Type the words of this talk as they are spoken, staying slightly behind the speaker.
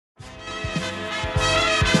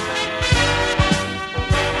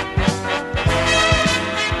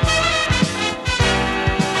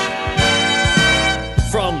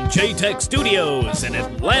J-Tech Studios in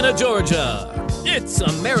Atlanta, Georgia. It's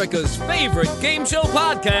America's favorite game show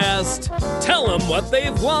podcast. Tell them what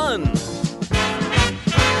they've won.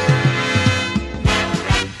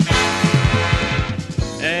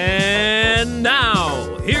 And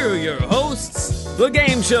now, here are your hosts, the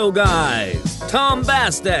Game Show Guys, Tom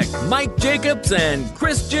Bastek, Mike Jacobs, and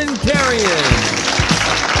Christian Carrion.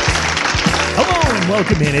 Hello and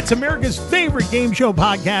welcome in. It's America's favorite game show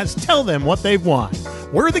podcast. Tell them what they've won.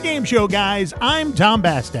 We're the Game Show Guys. I'm Tom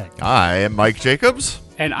Bastek. I am Mike Jacobs.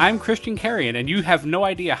 And I'm Christian Carrion, and you have no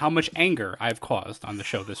idea how much anger I've caused on the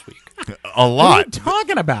show this week. A lot. What are you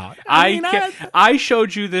talking about? I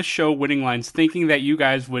showed you this show, Winning Lines, thinking that you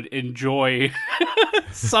guys would enjoy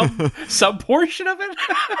some portion of it.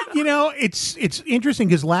 You know, it's interesting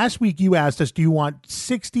because last week you asked us, do you want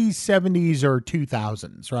 60s, 70s, or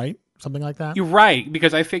 2000s, right? Something like that? You're right,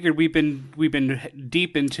 because I figured we've been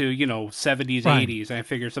deep into, 70s, Right. 80s, and I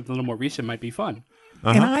figured something a little more recent might be fun.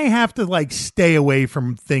 And I have to stay away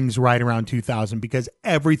from things right around 2000 because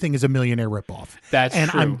everything is a millionaire ripoff. That's and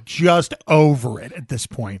true. I'm just over it at this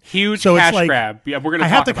point. Huge so cash it's grab. Yeah, we're going to I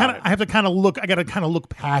talk about it. I have to kind of look. I got to kind of look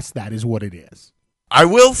past that. Is what it is. I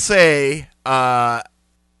will say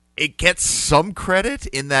it gets some credit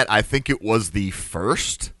in that I think it was the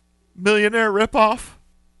first millionaire ripoff.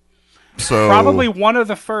 So Probably one of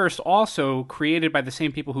the first, also created by the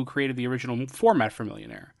same people who created the original format for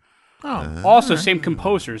Millionaire. Oh, Also, same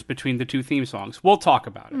composers between the two theme songs. We'll talk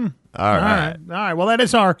about it. All right. All right. Well, it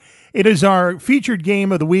is our featured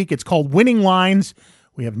game of the week. It's called Winning Lines.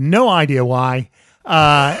 We have no idea why.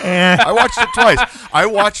 And I watched it twice. I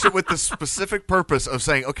watched it with the specific purpose of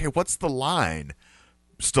saying, okay, what's the line?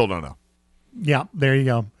 Still don't know. yeah, there you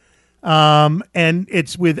go. And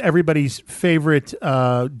it's with everybody's favorite,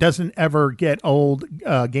 doesn't ever get old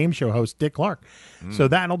game show host, Dick Clark. So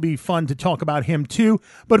that'll be fun to talk about him too.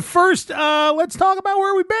 But first, let's talk about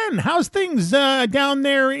where we've been. How's things down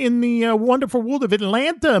there in the wonderful world of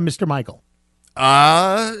Atlanta, Mr. Michael?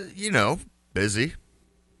 Busy.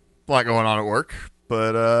 A lot going on at work,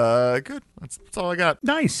 but good. That's all I got.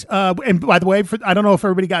 Nice. And by the way, I don't know if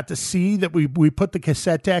everybody got to see that we put the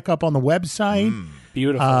cassette deck up on the website.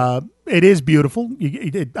 Beautiful. It is beautiful.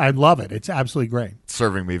 I love it. It's absolutely great.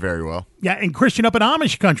 Serving me very well. Yeah, and Christian up in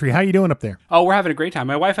Amish country, how you doing up there? Oh, we're having a great time.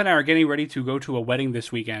 My wife and I are getting ready to go to a wedding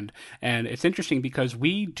this weekend. And it's interesting because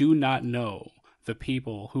we do not know the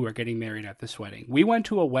people who are getting married at this wedding. We went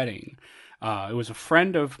to a wedding. It was a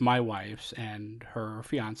friend of my wife's, and her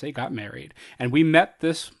fiance got married. And we met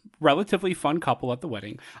this relatively fun couple at the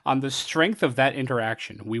wedding. On the strength of that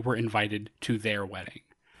interaction, we were invited to their wedding.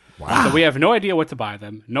 Wow. So we have no idea what to buy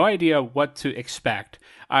them, no idea what to expect.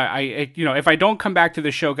 If I don't come back to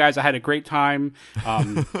the show, guys, I had a great time.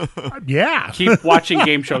 Yeah. Keep watching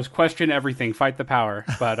game shows, question everything, fight the power.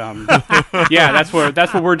 But yeah, that's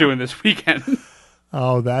what we're doing this weekend.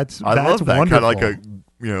 Oh, that's I love that. wonderful. Kind of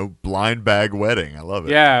like a blind bag wedding. I love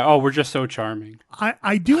it. Yeah. Oh, we're just so charming.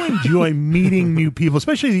 I do enjoy meeting new people,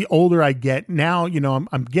 especially the older I get. Now,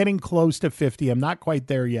 I'm getting close to 50. I'm not quite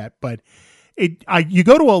there yet, but you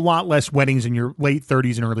go to a lot less weddings in your late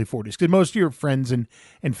 30s and early 40s because most of your friends and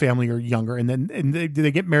family are younger, and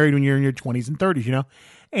they get married when you're in your 20s and 30s,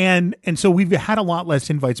 and so we've had a lot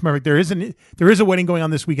less invites. Remember, there is a wedding going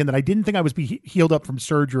on this weekend that I didn't think I was healed up from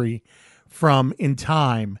surgery from in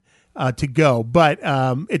time to go, but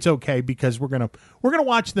it's okay because we're gonna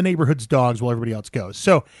watch the neighborhood's dogs while everybody else goes.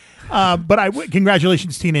 So,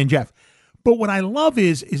 congratulations, Tina and Jeff. But what I love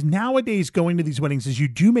is nowadays going to these weddings is you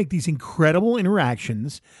do make these incredible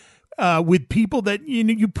interactions with people that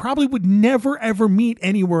you probably would never ever meet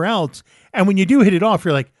anywhere else. And when you do hit it off,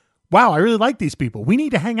 you're like, wow, I really like these people. We need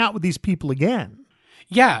to hang out with these people again.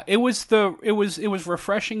 Yeah, it was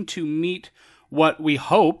refreshing to meet what we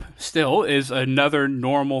hope still is another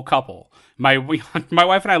normal couple. My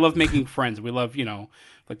wife and I love making friends. We love,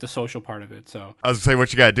 the social part of it. So I was gonna say,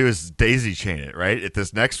 what you gotta do is daisy chain it, right? At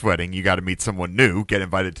this next wedding, you got to meet someone new, get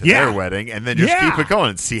invited to their wedding, and then just keep it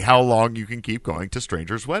going and see how long you can keep going to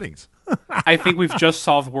strangers' weddings. I think we've just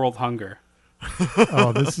solved world hunger.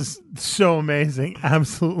 Oh, this is so amazing.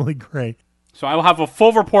 Absolutely great. So I will have a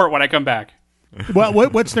full report when I come back. Well,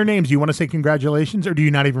 what's their names? Do you want to say congratulations or do you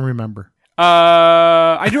not even remember?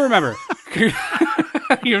 I do remember. Give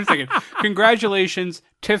me a second. Congratulations,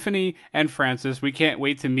 Tiffany and Francis. We can't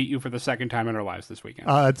wait to meet you for the second time in our lives this weekend.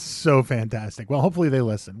 It's so fantastic. Well, hopefully they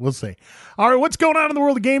listen. We'll see. All right, what's going on in the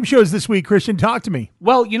world of game shows this week, Christian? Talk to me.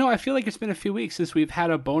 Well, I feel like it's been a few weeks since we've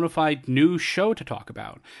had a bona fide new show to talk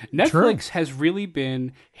about. Netflix has really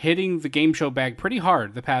been hitting the game show bag pretty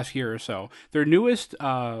hard the past year or so. Their newest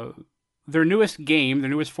game, their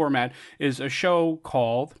newest format is a show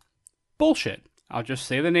called bullshit. I'll just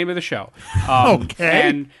say the name of the show. Okay.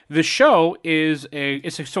 And the show is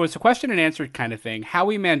it's a question and answer kind of thing.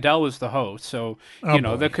 Howie Mandel is the host. So,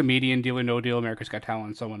 the comedian, Deal or No Deal, America's Got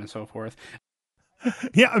Talent, so on and so forth.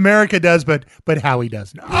 Yeah, America does, but Howie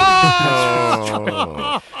does not.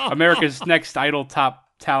 Oh. America's Next Idol Top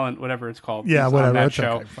Talent, whatever it's called. Yeah, is whatever. on that That's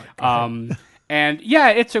show. okay. Fine. And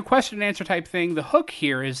yeah, it's a question and answer type thing. The hook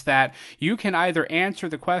here is that you can either answer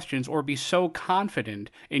the questions or be so confident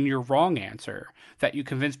in your wrong answer that you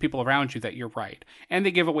convince people around you that you're right. And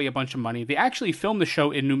they give away a bunch of money. They actually filmed the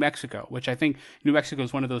show in New Mexico, which I think New Mexico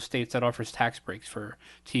is one of those states that offers tax breaks for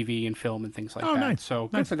TV and film and things like that. Nice. So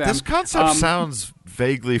good for them. This concept sounds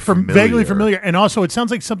vaguely familiar. Vaguely familiar. And also, it sounds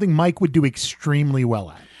like something Mike would do extremely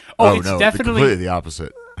well at. Oh, it's no, definitely completely the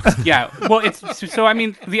opposite. Yeah, well, it's so. I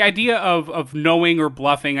mean, the idea of knowing or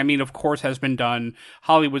bluffing. I mean, of course, has been done.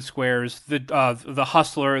 Hollywood Squares, the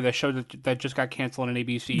Hustler, the show that just got canceled on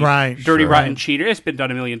ABC, Right? Dirty Sure. Rotten Cheater. It's been done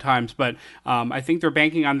a million times, but I think they're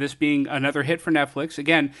banking on this being another hit for Netflix.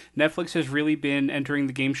 Again, Netflix has really been entering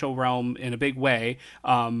the game show realm in a big way.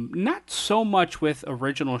 Not so much with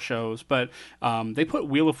original shows, but they put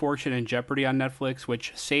Wheel of Fortune and Jeopardy on Netflix,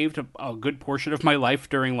 which saved a good portion of my life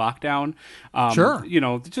during lockdown. Sure.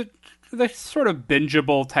 The sort of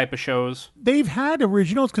bingeable type of shows. They've had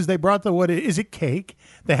originals because they brought Cake?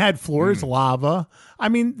 They had Floor's Lava. I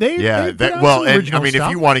mean, they put out some original if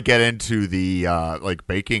stuff. you want to get into the like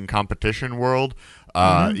baking competition world,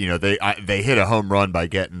 they hit a home run by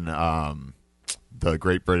getting the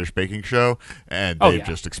Great British Baking Show, and they've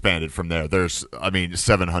just expanded from there. There's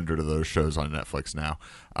 700 of those shows on Netflix now,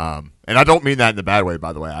 and I don't mean that in the bad way,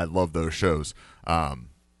 by the way. I love those shows.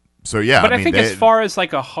 So yeah, but I think as far as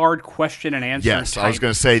like a hard question and answer, yes, I was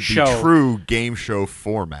going to say the true game show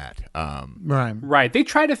format. Right. They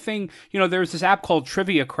tried a thing. There was this app called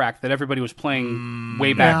Trivia Crack that everybody was playing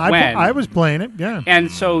way back when. I was playing it. Yeah,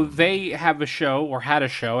 and so they have a show or had a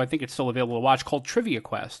show. I think it's still available to watch called Trivia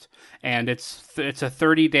Quest, and it's a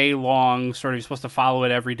 30-day long sort of. You're supposed to follow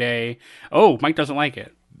it every day. Oh, Mike doesn't like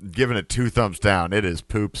it. Giving it 2 thumbs down. It is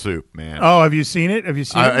poop soup, man. Oh, have you seen it?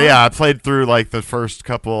 It? Yeah, I played through like the first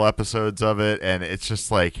couple episodes of it, and it's just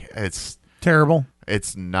like it's terrible.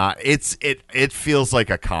 It's not. It feels like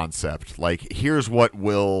a concept. Like here's what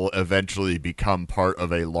will eventually become part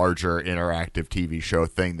of a larger interactive TV show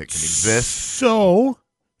thing that can exist. So,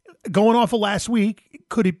 going off of last week,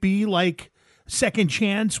 could it be like Second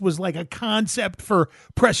Chance was like a concept for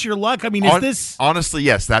Press Your Luck? I mean, is this... Honestly,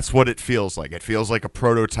 yes, that's what it feels like. It feels like a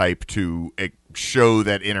prototype to show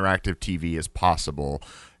that interactive TV is possible,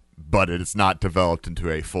 but it's not developed into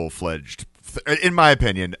a full-fledged, in my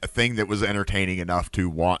opinion, a thing that was entertaining enough to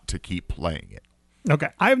want to keep playing it. Okay.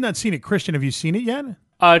 I have not seen it. Christian, have you seen it yet?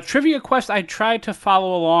 Trivia Quest, I tried to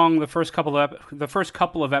follow along the first couple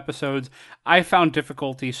of episodes. I found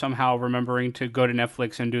difficulty somehow remembering to go to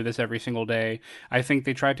Netflix and do this every single day. I think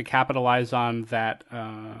they tried to capitalize on that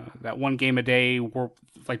one game a day,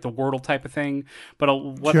 like the Wordle type of thing. But a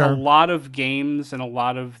lot of games and a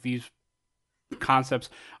lot of these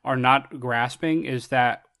concepts are not grasping is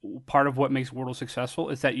that part of what makes Wordle successful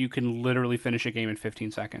is that you can literally finish a game in 15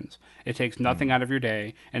 seconds. It takes nothing out of your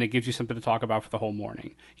day, and it gives you something to talk about for the whole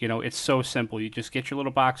morning. It's so simple. You just get your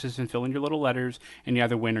little boxes and fill in your little letters, and you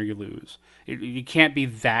either win or you lose. You can't be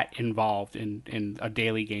that involved in a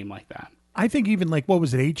daily game like that. I think even like, what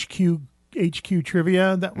was it, HQ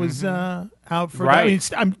Trivia that was out for...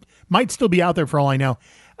 Right. I might still be out there for all I know.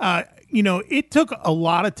 It took a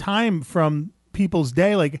lot of time from people's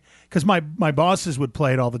day, like, because my bosses would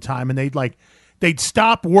play it all the time, and they'd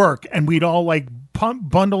stop work and we'd all like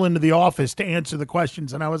bundle into the office to answer the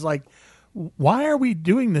questions, and I was like, why are we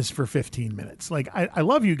doing this for 15 minutes? Like, I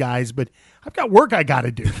love you guys, but I've got work I got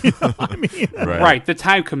to do. You know what I mean? Right. The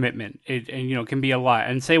time commitment, can be a lot.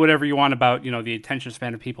 And say whatever you want about, the attention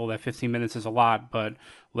span of people, that 15 minutes is a lot. But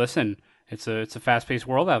listen, it's a fast-paced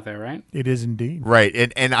world out there, right? It is indeed. Right.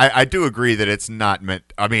 And I do agree that it's not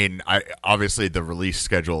meant... obviously the release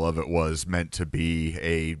schedule of it was meant to be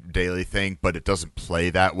a daily thing, but it doesn't play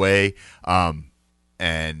that way. I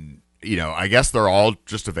guess they're all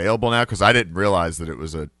just available now because I didn't realize that it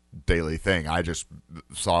was a daily thing. I just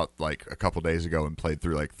saw it like a couple days ago and played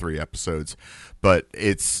through like 3 episodes. But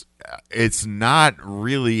it's not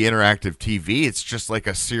really interactive TV. It's just like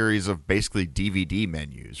a series of basically DVD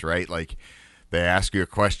menus, right? Like they ask you a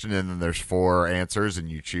question and then there's 4 answers and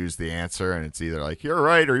you choose the answer and it's either like you're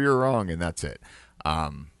right or you're wrong and that's it.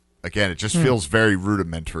 Again, it just feels very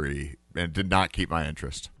rudimentary and did not keep my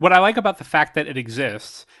interest. What I like about the fact that it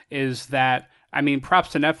exists is that,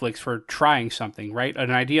 props to Netflix for trying something, right?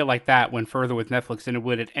 An idea like that went further with Netflix than it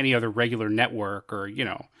would at any other regular network or,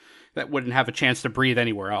 that wouldn't have a chance to breathe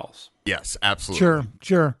anywhere else. Yes, absolutely.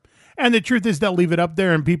 Sure. And the truth is they'll leave it up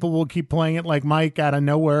there and people will keep playing it like Mike out of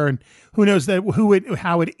nowhere. And who knows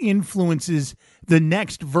how it influences the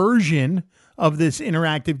next version of this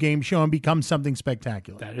interactive game show and becomes something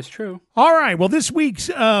spectacular. That is true. All right. Well, this week's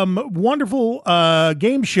wonderful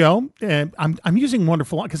game show, I'm using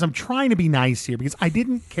wonderful because I'm trying to be nice here because I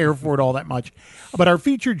didn't care for it all that much. But our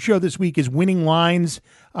featured show this week is Winning Lines.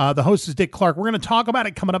 The host is Dick Clark. We're going to talk about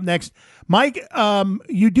it coming up next. Mike,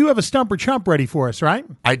 you do have a Stump or Chump ready for us, right?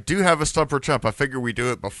 I do have a Stump or Chump. I figure we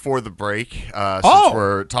do it before the break since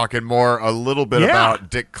we're talking a little bit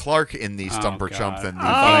about Dick Clark in the Stump or Chump than the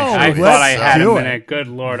I thought I had a minute. Good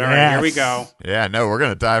Lord. All right, here we go. Yeah, no, we're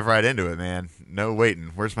going to dive right into it, man. No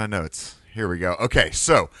waiting. Where's my notes? Here we go. Okay,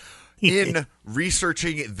 so in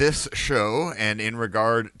researching this show and in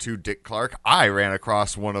regard to Dick Clark, I ran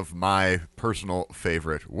across one of my personal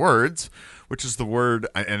favorite words, which is the word,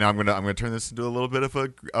 and I'm gonna turn this into a little bit of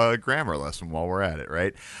a grammar lesson while we're at it,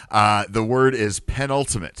 right? The word is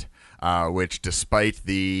penultimate, which, despite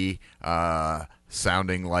the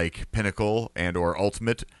sounding like pinnacle and or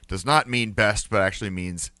ultimate, does not mean best, but actually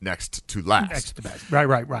means next to last. Next to best.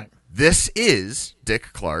 Right. This is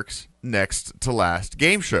Dick Clark's next to last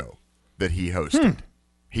game show that he hosted.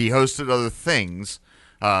 He hosted other things,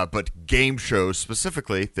 but game shows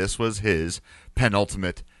specifically, this was his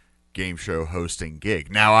penultimate game show hosting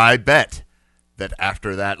gig. Now, I bet that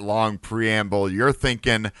after that long preamble, you're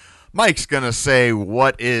thinking, Mike's going to say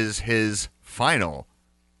what is his final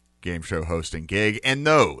game show hosting gig, and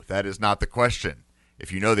no, that is not the question.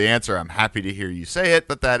 If you know the answer, I'm happy to hear you say it,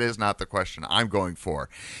 but that is not the question I'm going for.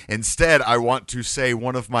 Instead, I want to say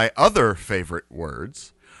one of my other favorite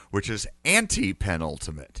words, which is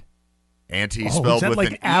anti-penultimate. Anti spelled is that with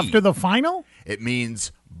like an after E. the final? It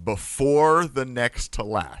means before the next to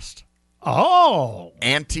last. Oh.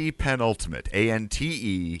 Anti-penultimate.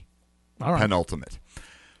 A-N-T-E, All right. penultimate.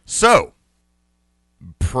 So,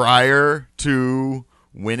 prior to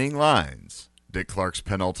Winning Lines, Dick Clark's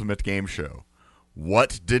penultimate game show,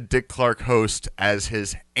 what did Dick Clark host as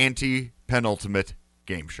his anti-penultimate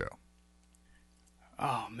game show?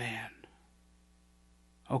 Oh, man.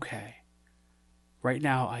 Okay. Right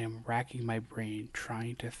now, I am racking my brain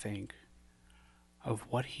trying to think of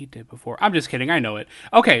what he did before. I'm just kidding. I know it.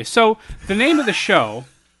 Okay, so the name of the show...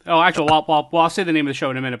 Oh, actually, I'll say the name of the show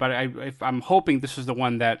in a minute, but I'm hoping this is the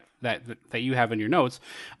one that you have in your notes.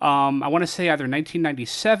 I want to say either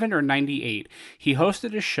 1997 or 98. He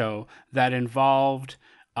hosted a show that involved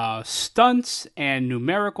stunts and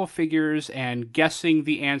numerical figures and guessing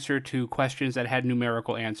the answer to questions that had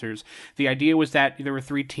numerical answers. The idea was that there were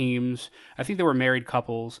 3 teams. I think they were married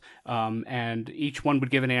couples, and each one would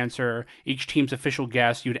give an answer. Each team's official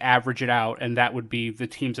guess, you'd average it out, and that would be the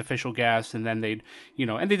team's official guess. And then they'd,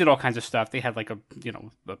 and they did all kinds of stuff. They had like a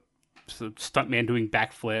stuntman doing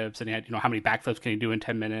backflips, and he had, how many backflips can he do in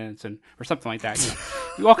 10 minutes, or something like that.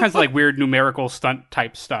 All kinds of like weird numerical stunt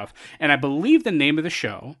type stuff. And I believe the name of the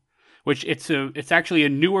show, which it's actually a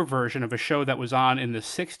newer version of a show that was on in the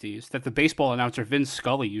 60s that the baseball announcer Vin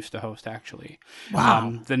Scully used to host, actually.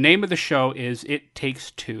 Wow. The name of the show is It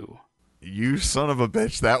Takes Two. You son of a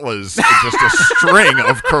bitch. That was just a string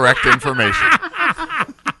of correct information.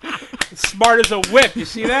 Smart as a whip. You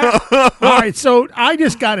see that? All right, so I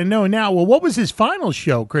just got to know now. Well, what was his final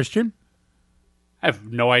show, Christian? I have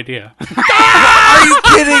no idea. Are you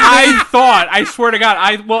kidding me? I swear to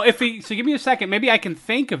God, so give me a second. Maybe I can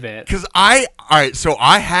think of it. Because I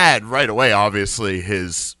had right away, obviously,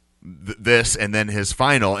 this and then his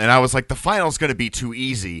final, and I was like, the final's going to be too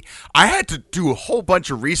easy. I had to do a whole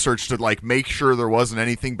bunch of research to like make sure there wasn't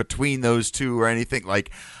anything between those two or anything.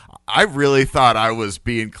 Like, I really thought I was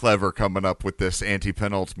being clever coming up with this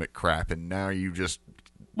anti-penultimate crap, and now you just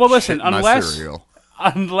listen, shit in my unless cereal.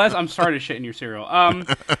 Unless I'm sorry to shit in your cereal.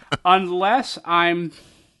 Unless I'm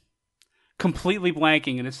completely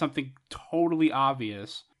blanking and it's something totally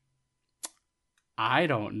obvious. I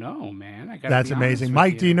don't know, man. That's amazing.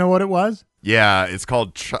 Mike, do you know what it was? Yeah, it's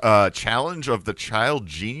called Challenge of the Child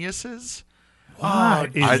Geniuses.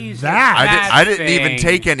 What is geez, that? I didn't even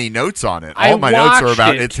take any notes on it. All my notes are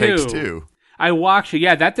about It Takes Two. I watched it.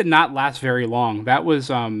 Yeah, that did not last very long. That was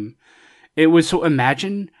it was so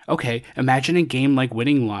imagine a game like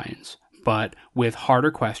Winning Lines, but with harder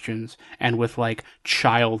questions and with like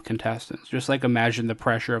child contestants. Just like imagine the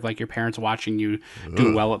pressure of like your parents watching you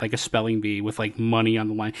do well at like a spelling bee with like money on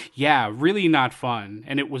the line. Yeah, really not fun.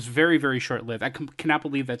 And it was very, very short lived. I cannot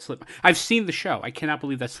believe that slipped. I've seen the show. I cannot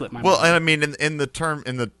believe that slipped my mind. Well, and I mean, in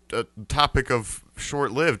the topic of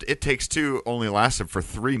short lived, It Takes Two only lasted for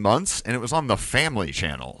 3 months, and it was on the Family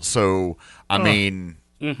Channel. So I mean.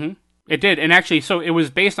 Mm-hmm. It did, and actually, so it was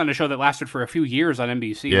based on a show that lasted for a few years on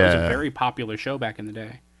NBC. It was a very popular show back in the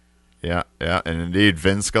day. Yeah, and indeed,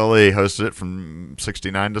 Vin Scully hosted it from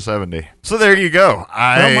 69 to 70. So there you go.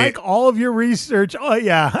 Well, Mike, all of your research,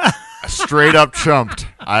 straight up chumped.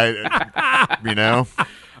 I'm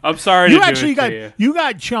sorry. You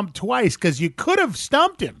got chumped twice because you could have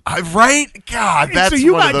stumped him. Right? God, that's so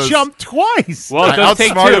you one got of those, chumped twice. Well, I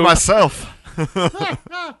outsmarted myself.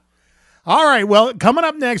 All right. Well, coming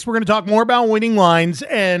up next, we're going to talk more about winning lines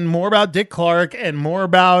and more about Dick Clark and more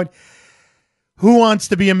about Who Wants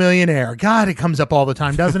to Be a Millionaire. God, it comes up all the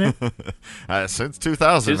time, doesn't it? Since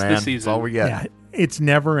 2000, It's the man. season. That's all we get. Yeah, it's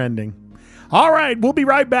never ending. All right, we'll be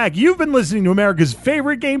right back. You've been listening to America's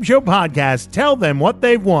favorite game show podcast. Tell them what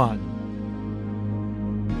they've won.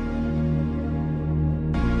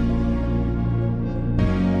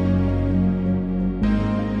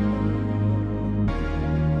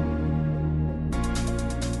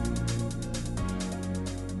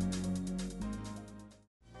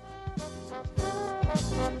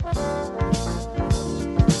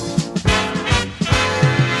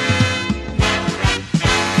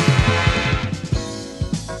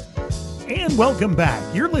 And welcome back.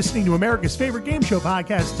 You're listening to America's favorite game show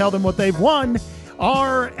podcast, Tell Them What They've Won.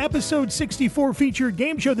 Our episode 64 featured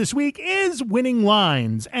game show this week is Winning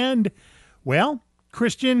Lines. And, well,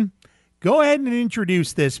 Christian, go ahead and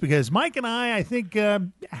introduce this because Mike and I think,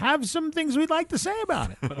 have some things we'd like to say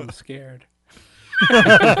about it. But I'm scared.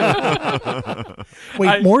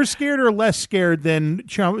 Wait, more scared or less scared than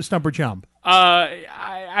Stump or Chump?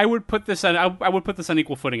 I would put this on. I would put this on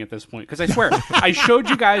equal footing at this point because I swear I showed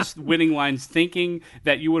you guys Winning Lines, thinking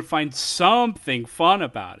that you would find something fun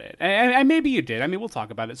about it, and maybe you did. I mean, we'll talk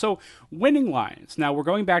about it. So, Winning Lines. Now we're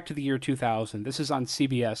going back to the year 2000. This is on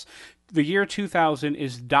CBS. The year 2000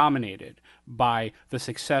 is dominated by the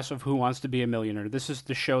success of Who Wants to Be a Millionaire. This is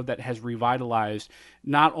the show that has revitalized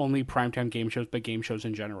not only primetime game shows, but game shows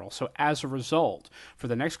in general. So as a result, for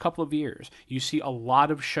the next couple of years, you see a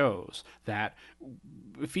lot of shows that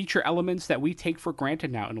feature elements that we take for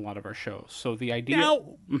granted now in a lot of our shows. So the idea...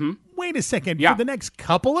 Now, wait a second. Yeah. For the next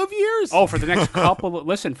couple of years? Oh, for the next couple of...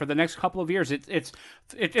 Listen, for the next couple of years, it's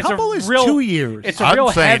couple a is real... 2 years. It's a I'm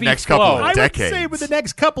real saying heavy next flow. couple of I would decades. say with the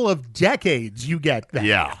next couple of decades, you get that.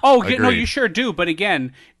 Yeah. Oh, no, agreed. you sure do. But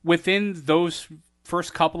again, within those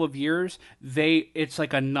first couple of years, it's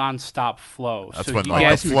like a nonstop flow. That's So when you like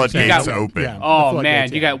get- the floodgates you got- open. Yeah. Oh The man,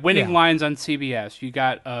 floodgates, you yeah. got Winning Yeah. Lines on CBS. You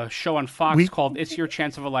got a show on Fox called "It's Your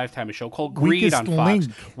Chance of a Lifetime," a show called Greed Weakest on Fox.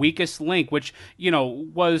 Link. Weakest Link, which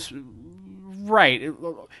was right.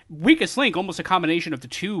 Weakest Link, almost a combination of the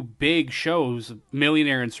two big shows,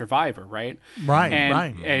 Millionaire and Survivor, right? Right,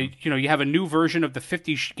 And, right. you have a new version of the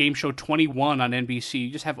 50 game show 21 on NBC.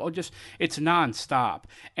 You just have it's nonstop.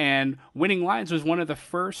 And Winning Lines was one of the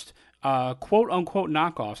first quote unquote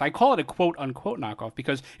knockoffs. I call it a quote unquote knockoff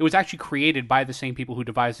because it was actually created by the same people who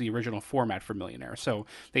devised the original format for Millionaire. So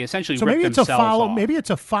they essentially So ripped maybe it's themselves off. Maybe it's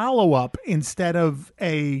a follow up instead of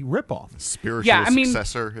a ripoff. Spiritual Yeah, I mean-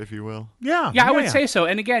 successor, if you will. Yeah, Yeah, I would say so.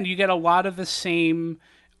 And again, you get a lot of the same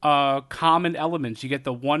common elements. You get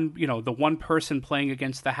the one person playing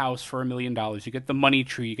against the house for $1 million. You get the money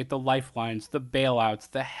tree. You get the lifelines, the bailouts,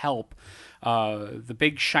 the help. The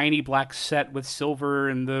big shiny black set with silver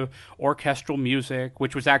and the orchestral music,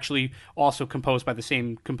 which was actually also composed by the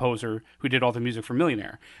same composer who did all the music for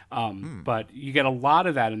Millionaire. But you get a lot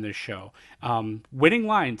of that in this show. Winning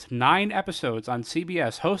Lines, 9 episodes on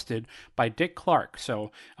CBS, hosted by Dick Clark.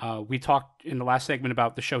 So we talked in the last segment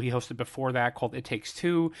about the show he hosted before that called It Takes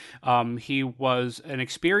Two. He was an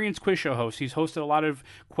experienced quiz show host. He's hosted a lot of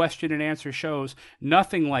question and answer shows.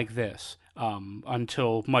 Nothing like this.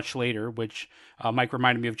 Until much later, which Mike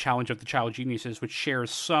reminded me of Challenge of the Child Geniuses, which shares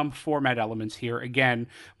some format elements here. Again,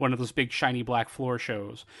 one of those big shiny black floor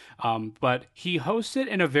shows. But he hosts it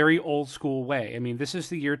in a very old school way. I mean, this is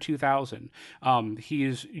the year 2000. He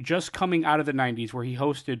is just coming out of the 90s where he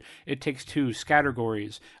hosted It Takes Two,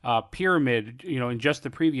 Scattergories, Pyramid, in just the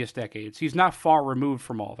previous decades. He's not far removed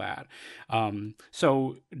from all that.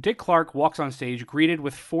 So Dick Clark walks on stage greeted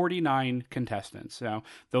with 49 contestants. Now,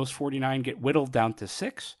 those 49 get whittled down to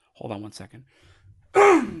 6. Hold on one second.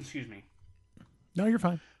 Excuse me. No, you're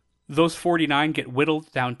fine. Those 49 get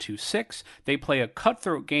whittled down to 6. They play a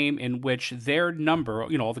cutthroat game in which their number,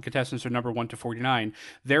 all the contestants are number 1 to 49.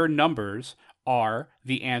 Their numbers are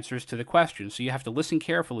the answers to the question. So you have to listen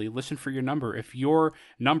carefully, listen for your number. If your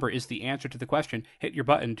number is the answer to the question, hit your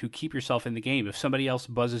button to keep yourself in the game. If somebody else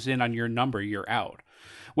buzzes in on your number, you're out.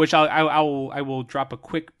 Which I will drop a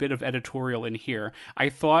quick bit of editorial in here. I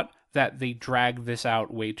thought that they dragged this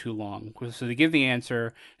out way too long. So they give the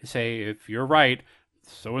answer, they say, if you're right,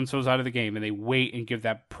 so and so's out of the game, and they wait and give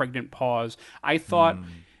that pregnant pause. I thought,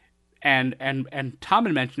 and Tom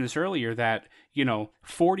had mentioned this earlier, that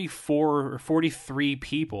 44 or 43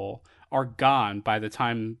 people are gone by the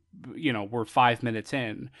time we're 5 minutes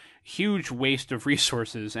in. Huge waste of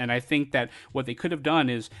resources. And I think that what they could have done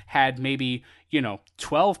is had maybe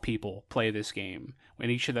 12 people play this game,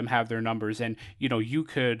 and each of them have their numbers, and you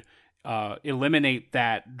could eliminate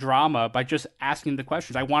that drama by just asking the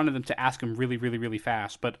questions. I wanted them to ask them really, really, really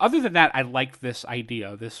fast. But other than that, I liked this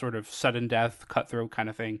idea, this sort of sudden death, cutthroat kind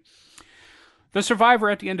of thing. The survivor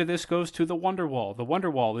at the end of this goes to the Wonderwall. The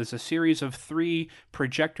Wonderwall is a series of 3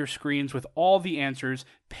 projector screens with all the answers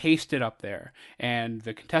pasted up there. And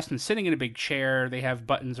the contestants sitting in a big chair, they have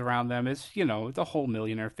buttons around them. It's, the whole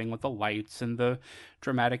millionaire thing with the lights and the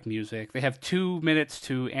dramatic music. They have 2 minutes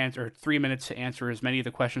to answer, 3 minutes to answer as many of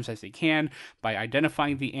the questions as they can by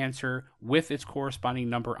identifying the answer with its corresponding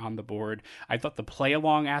number on the board. I thought the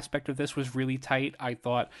play-along aspect of this was really tight. I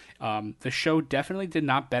thought the show definitely did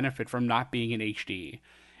not benefit from not being in HD.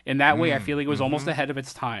 In that way, I feel like it was almost ahead of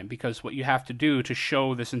its time, because what you have to do to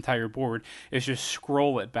show this entire board is just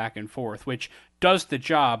scroll it back and forth, which does the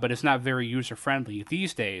job, but it's not very user-friendly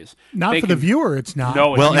these days. Not for the viewer, it's not.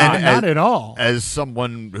 No, it's not at all. As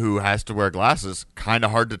someone who has to wear glasses, kind of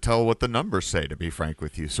hard to tell what the numbers say, to be frank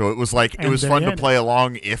with you. So it was like, it was fun to play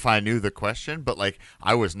along if I knew the question, but like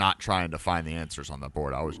I was not trying to find the answers on the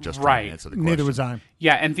board. I was just trying to answer the question. Neither was I.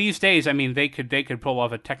 Yeah, and these days, I mean, they could pull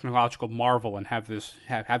off a technological marvel and have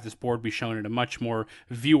this board be shown in a much more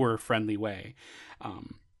viewer-friendly way.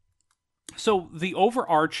 So the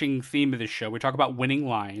overarching theme of this show, we talk about winning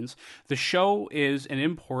lines. The show is an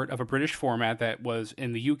import of a British format that was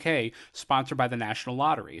in the UK sponsored by the National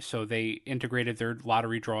Lottery. So they integrated their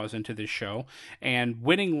lottery draws into this show. And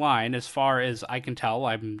winning line, as far as I can tell,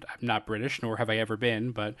 I'm not British, nor have I ever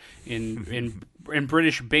been, but in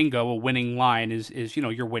British bingo, a winning line is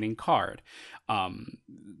your winning card.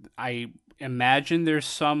 I imagine there's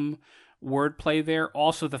some wordplay there.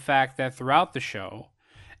 Also, the fact that throughout the show,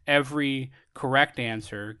 every correct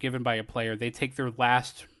answer given by a player, they take their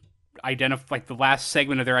last the last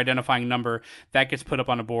segment of their identifying number, that gets put up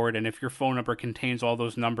on a board, and if your phone number contains all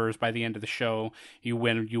those numbers by the end of the show, you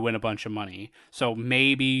win a bunch of money. So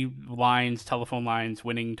maybe lines, telephone lines,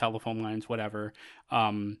 winning telephone lines, whatever.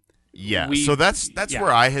 So that's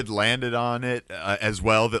where I had landed on it as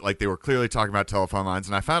well, that like they were clearly talking about telephone lines,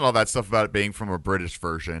 and I found all that stuff about it being from a British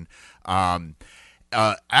version. And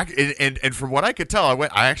from what I could tell,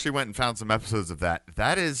 I actually went and found some episodes of that.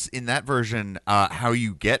 That is, in that version, how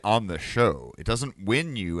you get on the show. It doesn't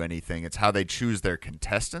win you anything. It's how they choose their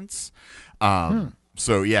contestants.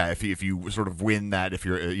 So yeah, if you sort of win that, if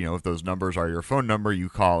you're if those numbers are your phone number, you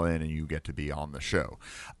call in and you get to be on the show.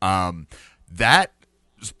 That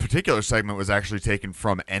particular segment was actually taken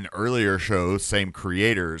from an earlier show, same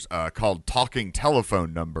creators, called Talking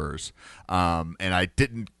Telephone Numbers, and I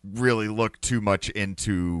didn't really look too much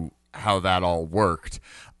into how that all worked,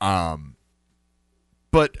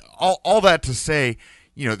 but all that to say,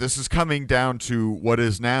 this is coming down to what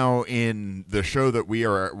is now in the show that we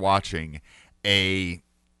are watching, a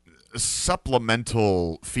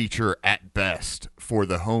supplemental feature at best for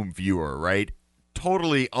the home viewer, right?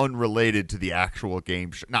 Totally unrelated to the actual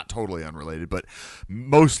game show. Not totally unrelated, but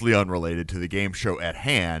mostly unrelated to the game show at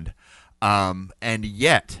hand. And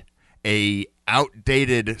yet, a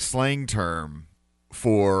outdated slang term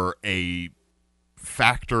for a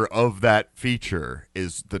factor of that feature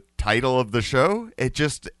is the title of the show. It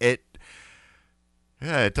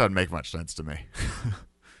doesn't make much sense to me.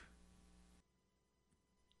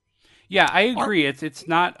 Yeah, I agree. It's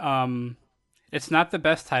not the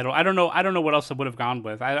best title. I don't know what else I would have gone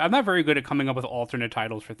with. I'm not very good at coming up with alternate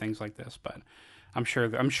titles for things like this, but I'm sure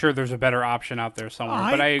there's a better option out there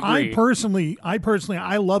somewhere. But I agree.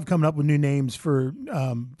 I love coming up with new names for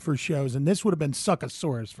shows, and this would have been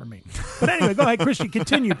Suckosaurus for me. But anyway, go ahead, Christian,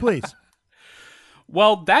 continue, please.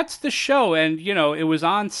 Well, that's the show, and it was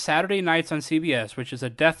on Saturday nights on CBS, which is a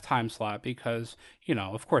death time slot because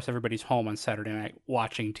of course everybody's home on Saturday night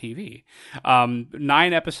watching TV.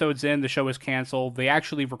 9 episodes in, the show is canceled. They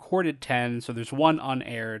actually recorded 10, so there's 1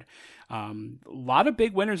 unaired. A lot of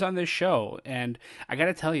big winners on this show, and I got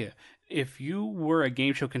to tell you, if you were a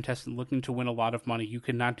game show contestant looking to win a lot of money, you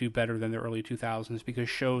could not do better than the early 2000s because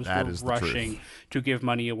shows were rushing to give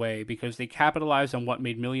money away because they capitalized on what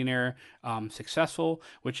made Millionaire successful,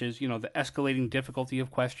 which is, the escalating difficulty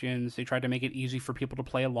of questions. They tried to make it easy for people to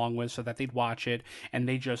play along with so that they'd watch it, and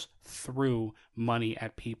they just threw money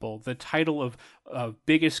at people. The title of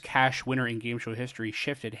biggest cash winner in game show history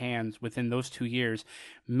shifted hands within those 2 years,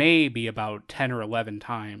 maybe about 10 or 11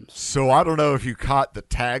 times. So I don't know if you caught the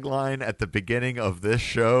tagline at the beginning of this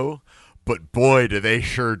show, but boy, do they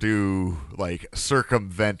sure do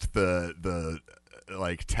circumvent the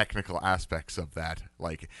technical aspects of that.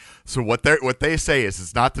 So what they say is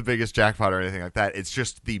it's not the biggest jackpot or anything like that. It's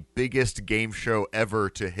just the biggest game show ever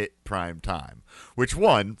to hit prime time. Which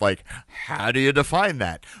one, how do you define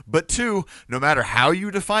that? But two, no matter how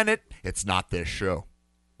you define it, it's not this show.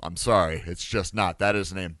 I'm sorry, it's just not. That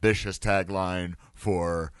is an ambitious tagline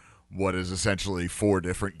for what is essentially 4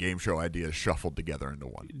 different game show ideas shuffled together into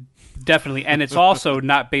one. Definitely, and it's also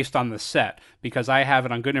not based on the set, because I have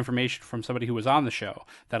it on good information from somebody who was on the show,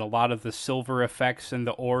 that a lot of the silver effects and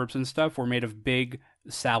the orbs and stuff were made of big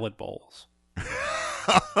salad bowls.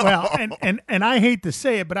 Well, and I hate to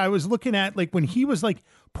say it, but I was looking at, when he was,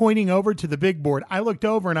 pointing over to the big board, I looked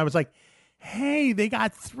over and I was like, hey, they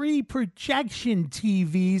got 3 projection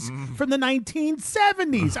TVs from the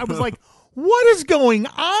 1970s. I was like, what is going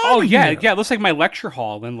on? Oh, yeah. here? Yeah, it looks like my lecture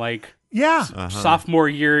hall in sophomore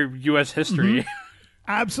year U.S. history. Mm-hmm.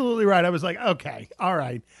 Absolutely right. I was like, okay, all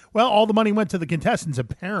right. Well, all the money went to the contestants,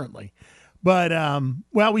 apparently. But,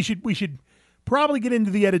 we should probably get into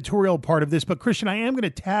the editorial part of this. But, Christian, I am going to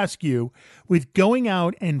task you with going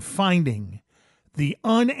out and finding the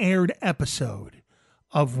unaired episode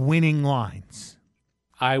of Winning Lines.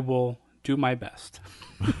 I will do my best.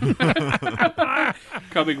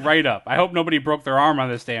 Coming right up. I hope nobody broke their arm on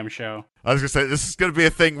this damn show. I was going to say, this is going to be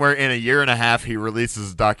a thing where in a year and a half he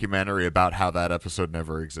releases a documentary about how that episode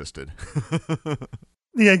never existed.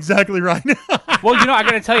 Yeah, exactly right. Well, I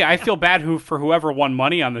got to tell you, I feel bad for whoever won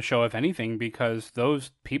money on the show, if anything, because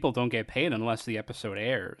those people don't get paid unless the episode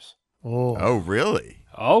airs. Oh, really?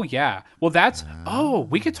 Oh, yeah. Well,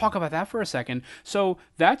 we could talk about that for a second. So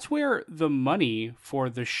that's where the money for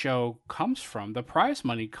the show comes from. The prize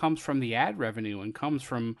money comes from the ad revenue and comes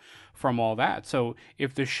from all that. So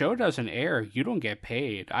if the show doesn't air, you don't get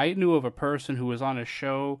paid. I knew of a person who was on a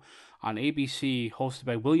show on ABC hosted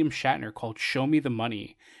by William Shatner called Show Me the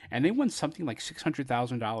Money, and they won something like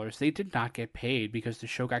 $600,000. They did not get paid because the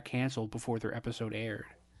show got canceled before their episode aired.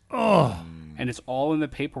 Oh. And it's all in the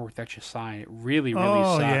paperwork that you sign. It really, really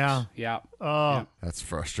sucks. Yeah. Yeah. Oh. Yeah. That's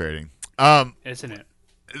frustrating. Isn't it?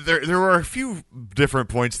 There were a few different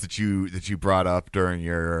points that you brought up during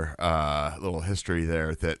your little history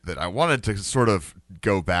there that I wanted to sort of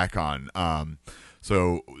go back on.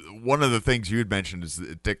 So one of the things you had mentioned is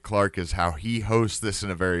that Dick Clark is how he hosts this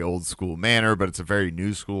in a very old school manner, but it's a very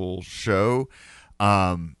new school show.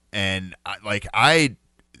 And I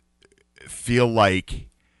feel like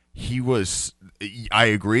I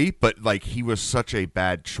agree, but he was such a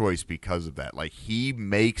bad choice because of that. He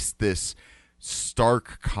makes this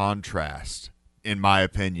stark contrast, in my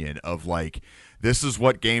opinion, of this is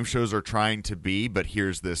what game shows are trying to be, but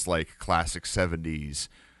here's this classic 70s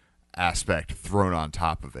aspect thrown on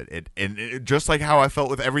top of it. It just like how I felt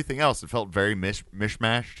with everything else. It felt very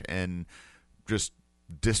mishmashed and just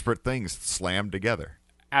disparate things slammed together.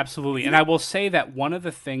 Absolutely. And I will say that one of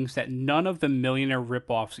the things that none of the Millionaire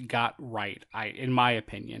ripoffs got right, in my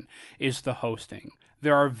opinion, is the hosting.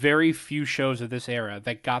 There are very few shows of this era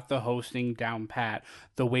that got the hosting down pat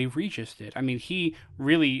the way Regis did. I mean, he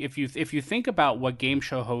really, if you think about what game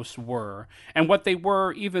show hosts were and what they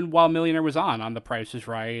were even while Millionaire was on The Price is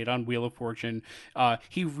Right, on Wheel of Fortune,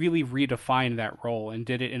 he really redefined that role and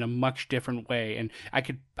did it in a much different way. And I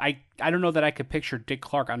don't know that I could picture Dick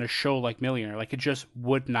Clark on a show like Millionaire. It just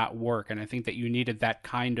would not work. And I think that you needed that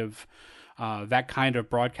kind of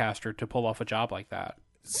broadcaster to pull off a job like that.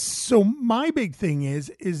 So my big thing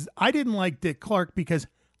is I didn't like Dick Clark because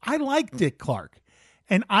I like Dick Clark,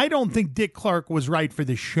 and I don't think Dick Clark was right for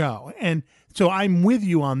the show. And so I'm with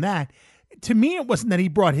you on that. To me, it wasn't that he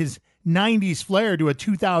brought his 90s flair to a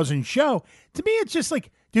 2000 show. To me, it's just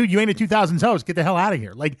dude, you ain't a 2000s host. Get the hell out of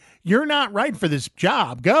here. You're not right for this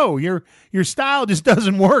job. Go. Your style just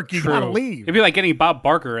doesn't work. You gotta leave. It'd be like getting Bob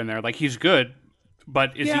Barker in there. He's good,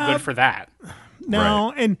 but is he good for that?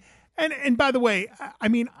 No, right. And by the way, I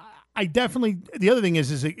mean, I definitely, the other thing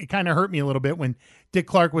is it kind of hurt me a little bit when Dick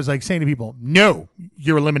Clark was saying to people, no,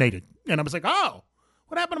 you're eliminated. And I was like, oh,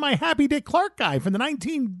 what happened to my happy Dick Clark guy from the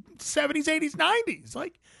 1970s, 80s, 90s?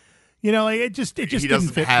 It just he didn't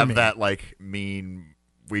doesn't fit have for me. that mean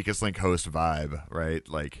weakest link host vibe, right?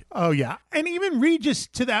 Like, Oh yeah, and even Regis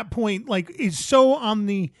to that point, like, is so on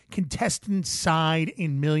the contestant side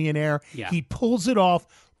in Millionaire. Yeah. He pulls it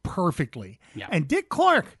off perfectly. Yeah. And Dick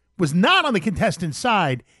Clark was not on the contestant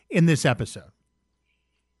side in this episode.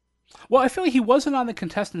 Well, I feel like he wasn't on the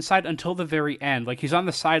contestant side until the very end. Like, he's on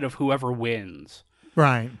the side of whoever wins.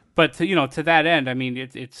 Right. But to that end, I mean,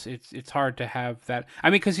 it's hard to have that. I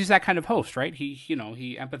mean, because he's that kind of host, right? He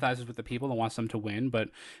empathizes with the people and wants them to win. But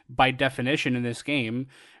by definition, in this game,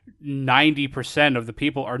 90% of the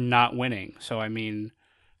people are not winning. So I mean,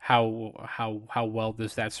 how well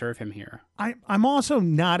does that serve him here? I'm also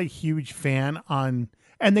not a huge fan on,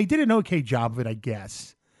 and they did an okay job of it, I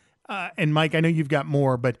guess. And Mike, I know you've got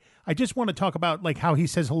more, but I just want to talk about like how he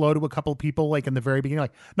says hello to a couple of people, like in the very beginning,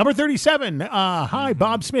 like number 37. Hi,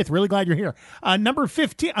 Bob Smith. Really glad you're here. Number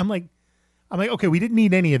 15. I'm like, okay, we didn't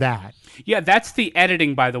need any of that. Yeah, that's the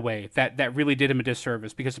editing, by the way, that really did him a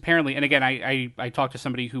disservice, because apparently, and again, I talked to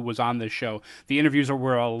somebody who was on this show. The interviews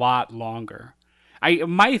were a lot longer.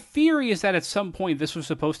 My theory is that at some point this was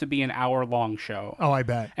supposed to be an hour-long show. Oh, I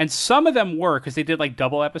bet. And some of them were, because they did like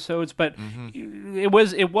double episodes, but it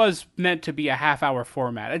was meant to be a half-hour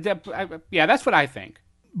format. Yeah, that's what I think.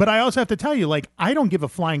 But I also have to tell you, like, I don't give a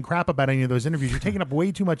flying crap about any of those interviews. You're taking up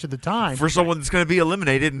way too much of the time. for someone that's going to be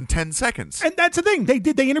eliminated in 10 seconds. And that's the thing.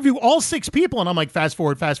 They interview all 6 people, and I'm like, fast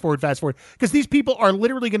forward. Because these people are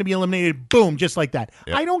literally going to be eliminated, boom, just like that.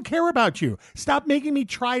 Yep. I don't care about you. Stop making me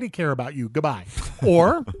try to care about you. Goodbye.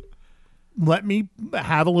 Or let me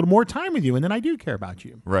have a little more time with you, and then I do care about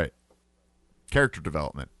you. Right. Character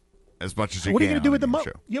development. As much as you What are can. you going to do with the money?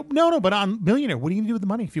 money? No, but on Millionaire, what are you going to do with the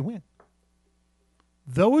money if you win?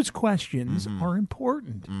 Those questions are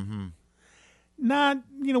important. Not,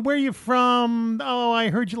 where you from? Oh, I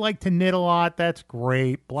heard you like to knit a lot. That's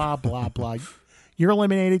great. Blah, blah, blah. You're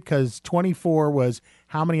eliminated because 24 was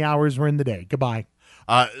how many hours were in the day. Goodbye.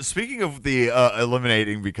 Speaking of the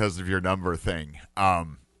eliminating because of your number thing, I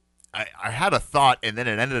had a thought, and then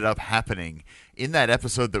it ended up happening in that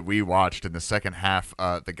episode that we watched in the second half.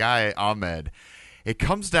 The guy Ahmed, it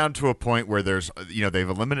comes down to a point where there's, they've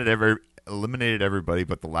eliminated everybody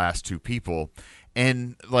but the last 2 people,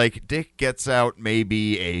 and like Dick gets out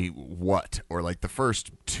maybe a what, or like the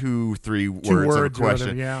first 2-3 words of a question,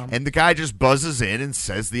 whatever, yeah. and the guy just buzzes in and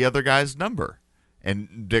says the other guy's number.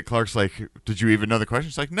 And Dick Clark's like, did you even know the question?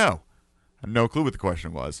 It's like, no. I had no clue what the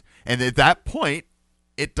question was. And at that point,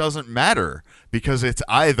 it doesn't matter, because it's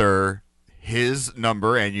either his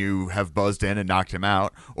number and you have buzzed in and knocked him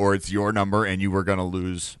out, or it's your number and you were going to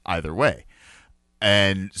lose either way.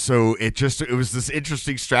 And so it was this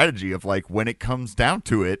interesting strategy of like, when it comes down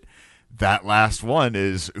to it, that last one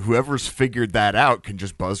is whoever's figured that out can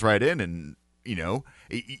just buzz right in, and,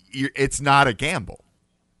 it's not a gamble.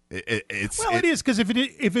 It is, because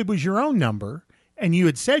if it was your own number and you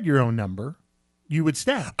had said your own number, you would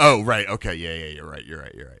stay. Oh, right. Okay. Yeah. You're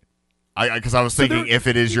right. Because I was thinking, if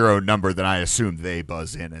it is your own number, then I assume they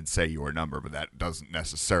buzz in and say your number, but that doesn't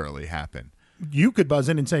necessarily happen. You could buzz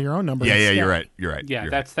in and say your own number. Yeah. instead. You're right. Yeah,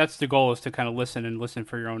 You're that's the goal, is to kind of listen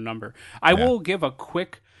for your own number. I will give a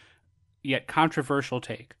quick yet controversial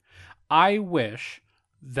take. I wish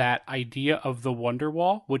that idea of the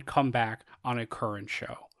Wonderwall would come back on a current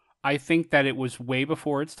show. I think that it was way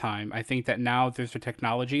before its time. I think that now there's a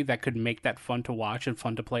technology that could make that fun to watch and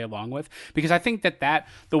fun to play along with. Because I think that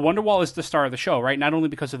the Wonderwall is the star of the show, right? Not only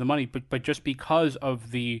because of the money, but just because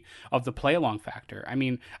of the play along factor. I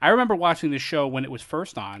mean, I remember watching this show when it was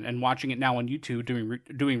first on, and watching it now on YouTube,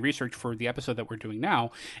 doing research for the episode that we're doing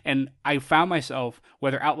now. And I found myself,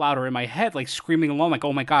 whether out loud or in my head, like screaming along, like,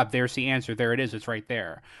 "Oh my God, there's the answer! There it is! It's right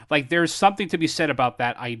there!" Like, there's something to be said about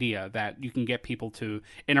that idea that you can get people to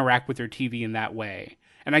interact with their TV in that way.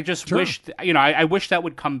 And I just wish, I wish that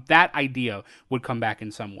idea would come back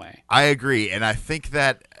in some way. I agree. And I think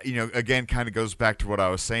that, again, kind of goes back to what I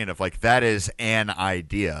was saying of like, that is an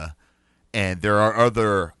idea, and there are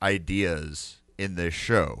other ideas in this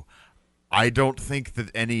show. I don't think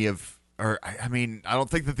that I don't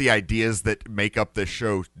think that the ideas that make up this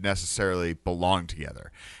show necessarily belong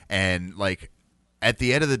together. And like, at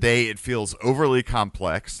the end of the day, it feels overly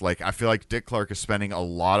complex. Like, I feel like Dick Clark is spending a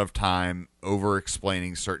lot of time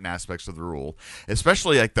over-explaining certain aspects of the rule,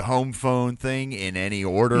 especially like the home phone thing in any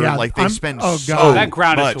order. Yeah, like, they spend so that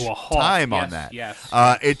grounded much to a halt. time Yes, on that. yes.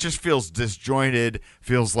 It just feels disjointed.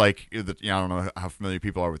 Feels like, I don't know how familiar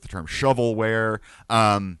people are with the term shovelware.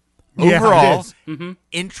 Overall,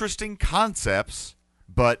 interesting concepts,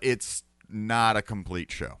 but it's not a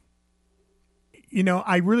complete show.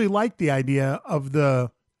 I really like the idea of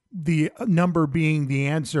the the number being the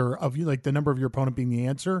answer of like the number of your opponent being the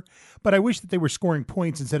answer. But I wish that they were scoring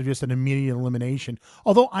points instead of just an immediate elimination.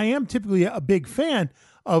 Although I am typically a big fan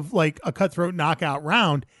of like a cutthroat knockout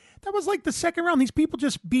round. That was like the second round. These people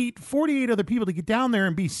just beat 48 other people to get down there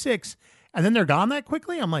and be 6, and then they're gone that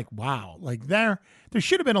quickly. I'm like, wow, like there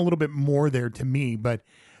should have been a little bit more there to me. But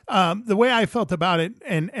the way I felt about it,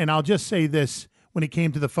 and I'll just say this, when it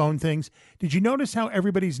came to the phone things, did you notice how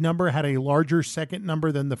everybody's number had a larger second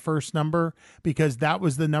number than the first number? Because that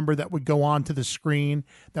was the number that would go on to the screen.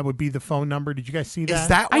 That would be the phone number. Did you guys see that? Is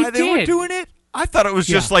that why they were doing it? I thought it was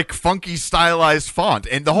just like funky stylized font.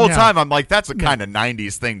 And the whole time I'm like, that's a kind of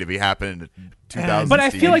 90s thing to be happening in 2000s. But I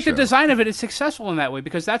feel like show. the design of it is successful in that way,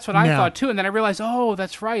 because that's what I thought too. And then I realized, oh,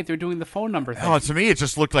 that's right. They're doing the phone number thing. Oh, to me, it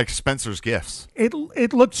just looked like Spencer's Gifts. It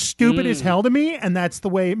looked stupid as hell to me, and that's the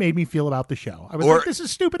way it made me feel about the show. I was like, this is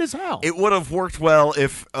stupid as hell. It would have worked well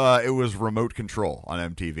if it was remote control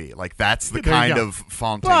on MTV. Like, that's the kind of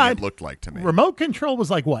fonting it looked like to me. Remote control was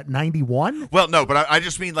like, what, 91? Well, no, but I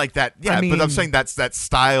just mean like that. Yeah, but I'm saying that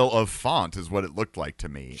style of font is what it looked like to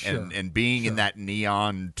me. Sure, and being in that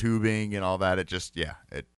neon tubing and all that, it just,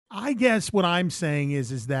 I guess what I'm saying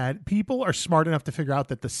is that people are smart enough to figure out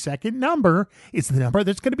that the second number is the number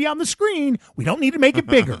that's going to be on the screen. We don't need to make it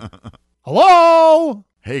bigger. Hello?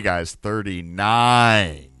 Hey, guys,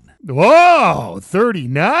 39. Whoa,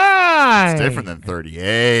 39. It's different than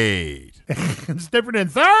 38. It's different than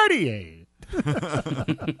 38.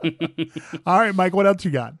 All right, Mike, what else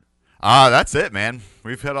you got? That's it, man.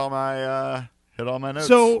 We've hit all my notes.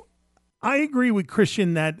 So I agree with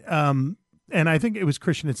Christian that and I think it was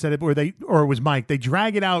Christian that said it, or it was Mike. They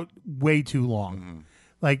drag it out way too long,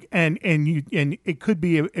 like, and it could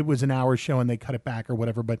be it was an hour show and they cut it back or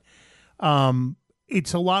whatever. But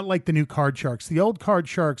it's a lot like the new Card Sharks. The old Card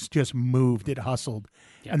Sharks just moved, it hustled,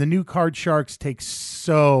 and the new Card Sharks take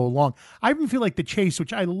so long. I even feel like the chase,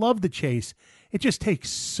 which I love the chase, it just takes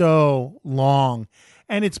so long,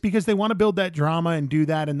 and it's because they want to build that drama and do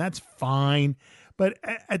that, and that's fine. But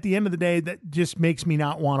at the end of the day, that just makes me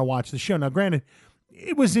not want to watch the show. Now, granted,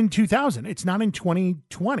 it was in 2000. It's not in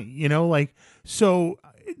 2020, like, so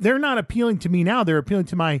they're not appealing to me now. They're appealing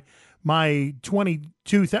to my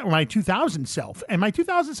 2000 self. And my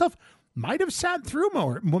 2000 self might have sat through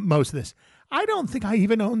most of this. I don't think I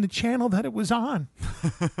even owned the channel that it was on.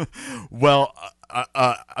 Well,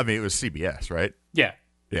 I mean, it was CBS, right? Yeah.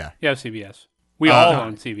 Yeah. Yeah, CBS. We all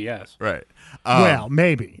own CBS. Right. Well,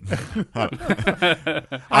 maybe.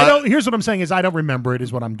 I don't. Here's what I'm saying is I don't remember it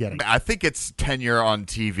is what I'm getting. I think its tenure on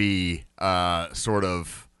TV sort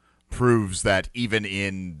of proves that even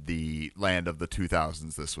in the land of the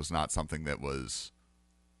 2000s, this was not something that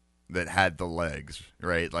had the legs,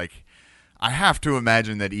 right? Like, I have to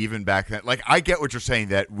imagine that even back then, like, I get what you're saying,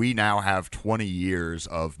 that we now have 20 years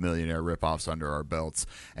of Millionaire ripoffs under our belts,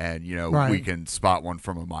 and, we can spot one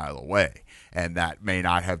from a mile away. And that may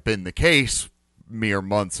not have been the case mere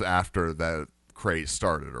months after the craze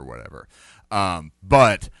started or whatever.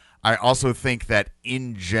 But I also think that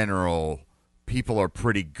in general, people are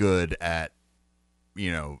pretty good at,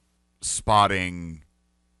 spotting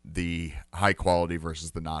the high quality versus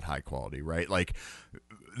the not high quality, right? Like,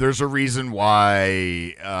 there's a reason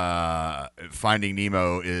why Finding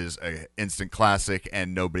Nemo is an instant classic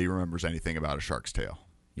and nobody remembers anything about A Shark's Tale,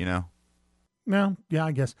 No, yeah,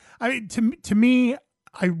 I guess. I mean, to me,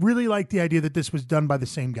 I really like the idea that this was done by the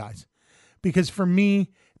same guys, because for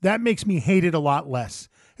me, that makes me hate it a lot less.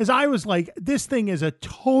 As I was like, this thing is a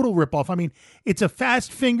total ripoff. I mean, it's a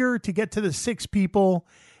fast finger to get to the 6 people,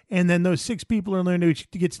 and then those 6 people are learning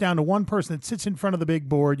to gets down to one person that sits in front of the big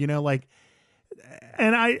board, like.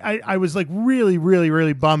 And I was like really, really,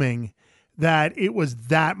 really bumming that it was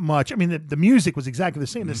that much. I mean, the music was exactly the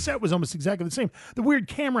same. The set was almost exactly the same. The weird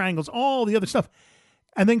camera angles, all the other stuff.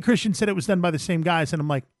 And then Christian said it was done by the same guys. And I'm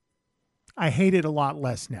like, I hate it a lot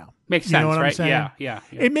less now. Makes sense, what right? I'm saying? Yeah.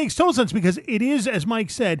 It makes total sense because it is, as Mike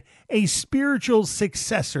said, a spiritual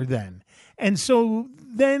successor then. And so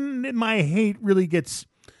then my hate really gets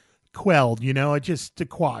quelled, it just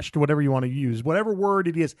quashed, whatever you want to use, whatever word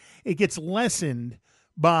it is, it gets lessened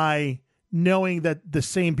by knowing that the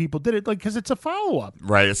same people did it, like, because it's a follow-up.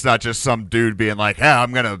 Right. It's not just some dude being like, yeah,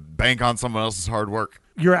 I'm going to bank on someone else's hard work.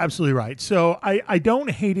 You're absolutely right. So I don't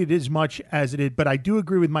hate it as much as it is, but I do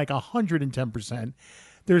agree with Mike 110%.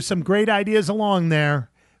 There's some great ideas along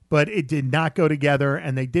there, but it did not go together,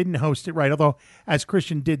 and they didn't host it right. Although, as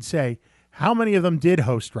Christian did say, how many of them did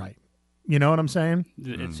host right? You know what I'm saying?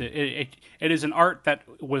 It is an art that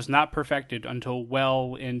was not perfected until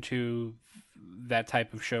well into that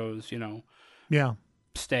type of shows, Yeah.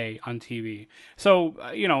 stay on TV. So,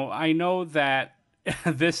 I know that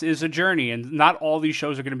this is a journey, and not all these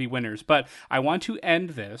shows are going to be winners. But I want to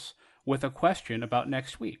end this with a question about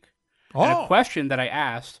next week. Oh. And a question that I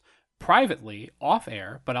asked privately off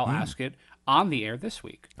air, but I'll ask it on the air this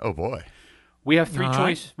week. Oh boy. We have three All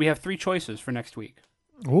right. We have three choices for next week.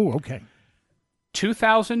 Oh, okay.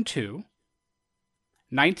 2002,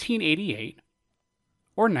 1988,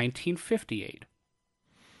 or 1958.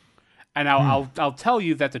 And I'll tell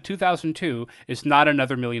you that the 2002 is not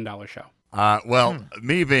another $1 million show. Well,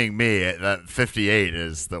 me being me, that 58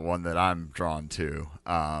 is the one that I'm drawn to.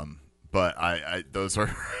 But I those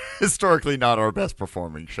are historically not our best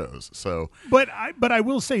performing shows. So, But I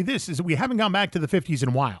will say this is we haven't gone back to the 50s in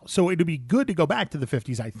a while, so it'd be good to go back to the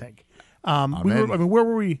 50s. I think. Where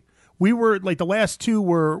were we? We were like the last two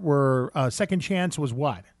were Second Chance was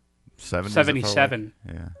what? 77.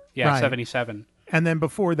 Yeah, Right. 77. And then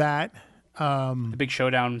before that, The Big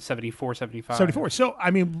Showdown, 74, 75. 74. So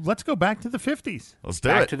I mean, let's go back to the 50s. let's do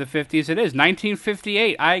Back it. to the 50s it is.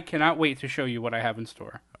 1958. I cannot wait to show you what I have in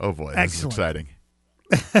store. Oh boy, this Excellent. is exciting.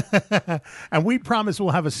 And we promise we'll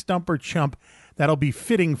have a stumper chump that'll be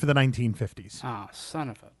fitting for the 1950s. Ah, son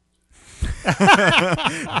of a...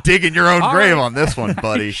 Digging your own grave right. on this one,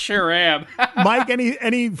 buddy. Sure am. Mike,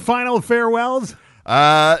 any final farewells?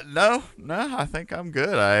 No, I think I'm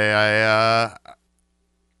good. I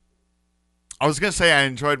was gonna say I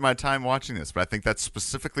enjoyed my time watching this, but I think that's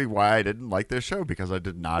specifically why I didn't like this show, because I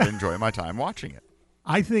did not enjoy my time watching it.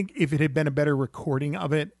 I think if it had been a better recording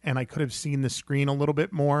of it and I could have seen the screen a little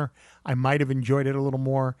bit more, I might have enjoyed it a little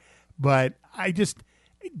more. But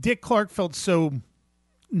Dick Clark felt so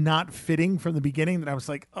not fitting from the beginning that I was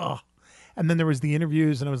like, oh. And then there was the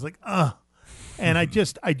interviews and I was like, and I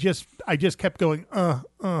just kept going,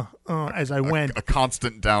 as I went. A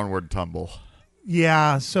constant downward tumble.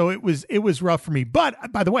 Yeah, so it was rough for me.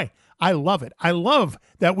 But by the way, I love it. I love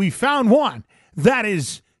that we found one that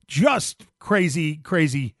is just crazy.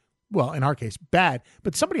 Well, in our case, bad.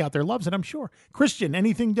 But somebody out there loves it, I'm sure. Christian,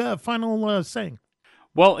 anything final saying?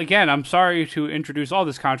 Well, again, I'm sorry to introduce all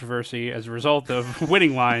this controversy as a result of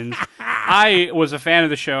Winning Lines. I was a fan of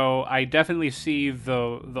the show. I definitely see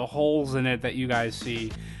the holes in it that you guys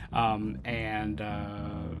see.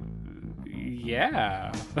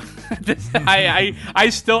 Yeah.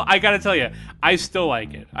 I gotta tell you, I still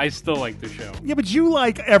like it. I still like the show. Yeah, but you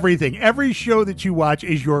like everything. Every show that you watch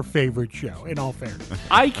is your favorite show, in all fairness.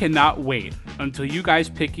 I cannot wait until you guys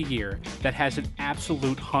pick a year that has an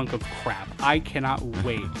absolute hunk of crap. I cannot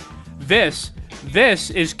wait. This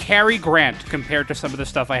is Cary Grant compared to some of the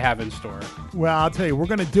stuff I have in store. Well, I'll tell you, we're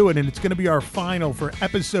going to do it, and it's going to be our final for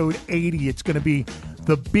episode 80. It's going to be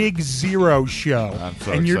the Big Zero show. I'm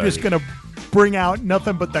so and you're just excited. going to bring out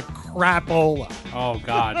nothing but the crapola. Oh,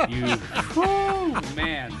 God. Oh,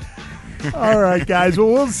 man. All right, guys. Well,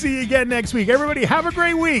 we'll see you again next week. Everybody, have a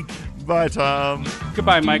great week. Bye, Tom.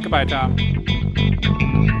 Goodbye, Mike. Goodbye, Tom.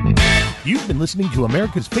 You've been listening to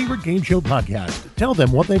America's favorite game show podcast, Tell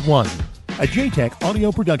Them What They've Won, a JTech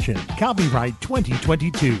audio production, copyright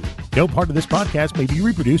 2022. No part of this podcast may be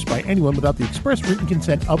reproduced by anyone without the express written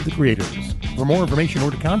consent of the creators. For more information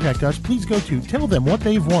or to contact us, please go to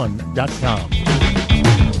tellthemwhatthey'vewon.com.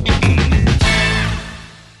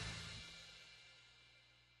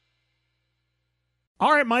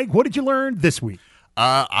 All right, Mike, what did you learn this week?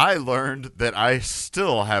 I learned that I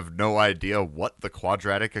still have no idea what the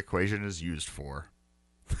quadratic equation is used for.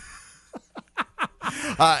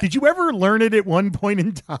 Did you ever learn it at one point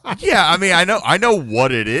in time? Yeah, I mean, I know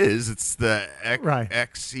what it is. It's the Right.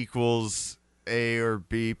 x equals a or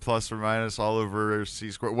b plus or minus all over c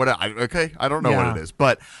squared. Okay, I don't know Yeah. what it is,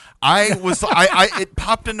 but I was it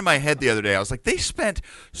popped into my head the other day. I was like, they spent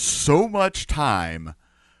so much time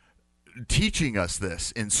teaching us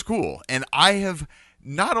this in school, and I have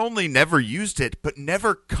not only never used it, but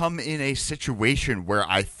never come in a situation where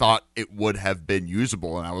I thought it would have been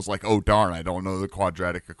usable, and I was like, oh darn, I don't know the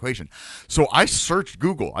quadratic equation. So I searched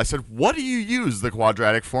Google. I said, what do you use the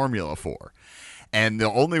quadratic formula for? And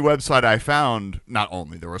the only website I found, not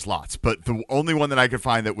only, there was lots, but the only one that I could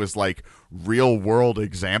find that was like real world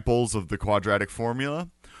examples of the quadratic formula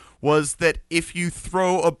was that if you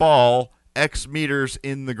throw a ball X meters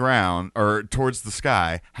in the ground or towards the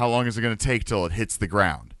sky, how long is it going to take till it hits the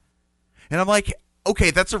ground? And I'm like,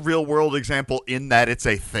 okay, that's a real world example in that it's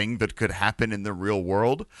a thing that could happen in the real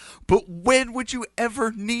world. But when would you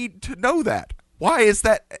ever need to know that? Why is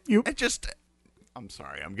that? I'm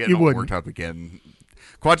sorry, I'm getting all worked up again.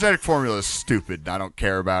 Quadratic formula is stupid. I don't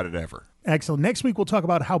care about it ever. Excellent. Next week, we'll talk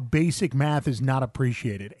about how basic math is not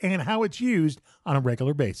appreciated and how it's used on a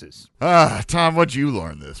regular basis. Tom, what'd you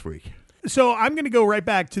learn this week? So I'm going to go right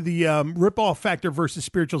back to the rip-off factor versus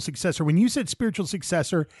spiritual successor. When you said spiritual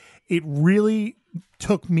successor, it really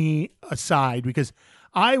took me aside because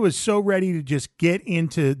I was so ready to just get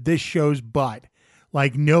into this show's butt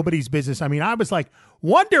like nobody's business. I mean, I was like,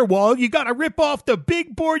 Wonderwall, you got to rip off the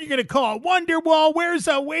big board. You're going to call it Wonderwall. Where's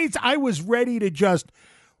the weights? I was ready to just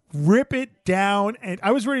rip it down, and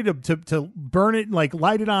I was ready to burn it, like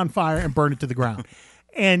light it on fire and burn it to the ground.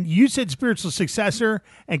 And you said spiritual successor,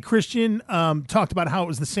 and Christian talked about how it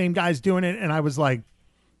was the same guys doing it, and I was like,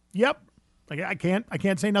 yep. Like I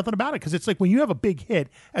can't say nothing about it because it's like when you have a big hit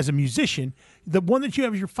as a musician, the one that you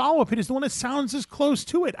have as your follow-up hit is the one that sounds as close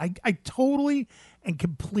to it. I totally and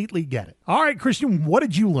completely get it. All right, Christian, what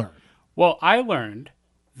did you learn? Well, I learned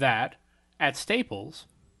that at Staples,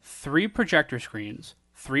 3 projector screens,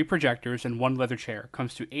 3 projectors, and 1 leather chair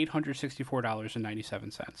comes to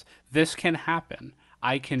 $864.97. This can happen.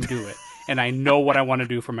 I can do it. And I know what I want to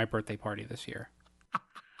do for my birthday party this year.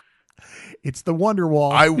 It's the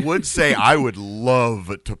Wonderwall. I would say I would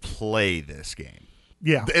love to play this game.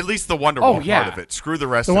 Yeah. At least the Wonderwall yeah. part of it. Screw the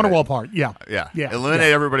rest The of it. Wonderwall part, yeah. Yeah. Yeah. Eliminate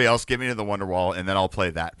Yeah. everybody else, get me to the Wonderwall, and then I'll play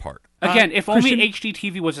that part. Again, if only Christian-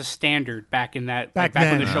 HDTV was a standard back in that, Back back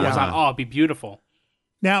when then, the show was yeah. on. Oh, it'd be beautiful.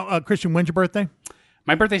 Now, Christian, when's your birthday?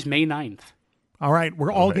 My birthday's May 9th. All right,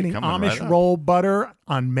 we're all Okay, getting coming Amish right up. roll butter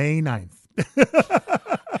on May 9th.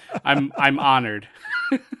 I'm honored.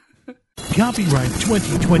 Copyright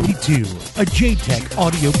 2022, a JTech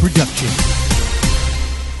audio production.